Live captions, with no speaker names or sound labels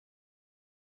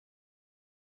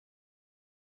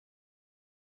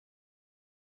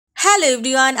Hello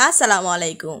everyone,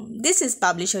 Assalamualaikum. This is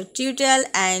Publisher Tutorial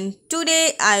and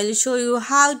today I will show you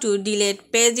how to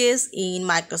delete pages in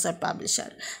Microsoft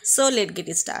Publisher. So let's get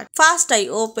started. First I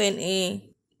open a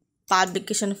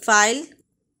publication file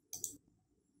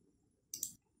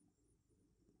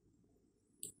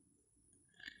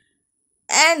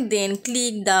and then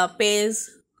click the page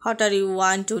whatever you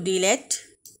want to delete.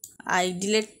 I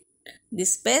delete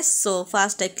this page, so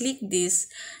first I click this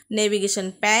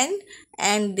navigation pane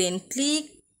and then click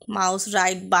mouse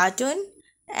right button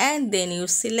and then you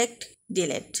select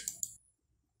delete.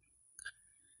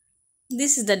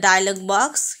 This is the dialog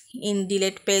box in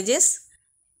delete pages.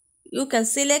 You can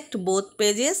select both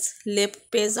pages, left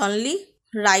page only,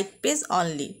 right page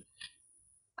only.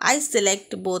 I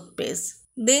select both pages,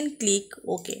 then click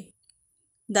OK.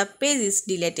 The page is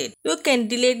deleted. You can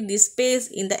delete this page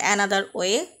in the another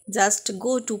way. Just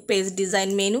go to page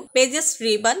design menu, pages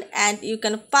ribbon, and you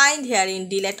can find here in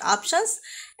delete options,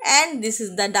 and this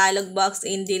is the dialog box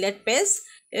in delete page.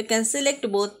 You can select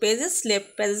both pages,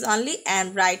 left pages only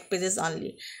and right pages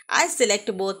only. I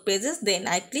select both pages, then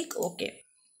I click OK.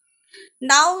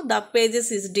 Now the pages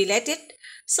is deleted.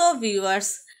 So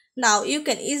viewers, now you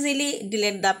can easily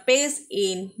delete the page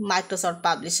in Microsoft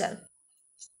Publisher.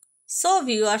 So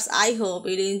viewers, I hope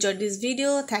you enjoyed this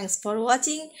video. Thanks for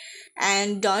watching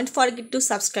and don't forget to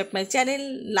subscribe my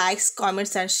channel, likes,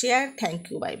 comments and share.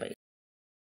 Thank you. Bye bye.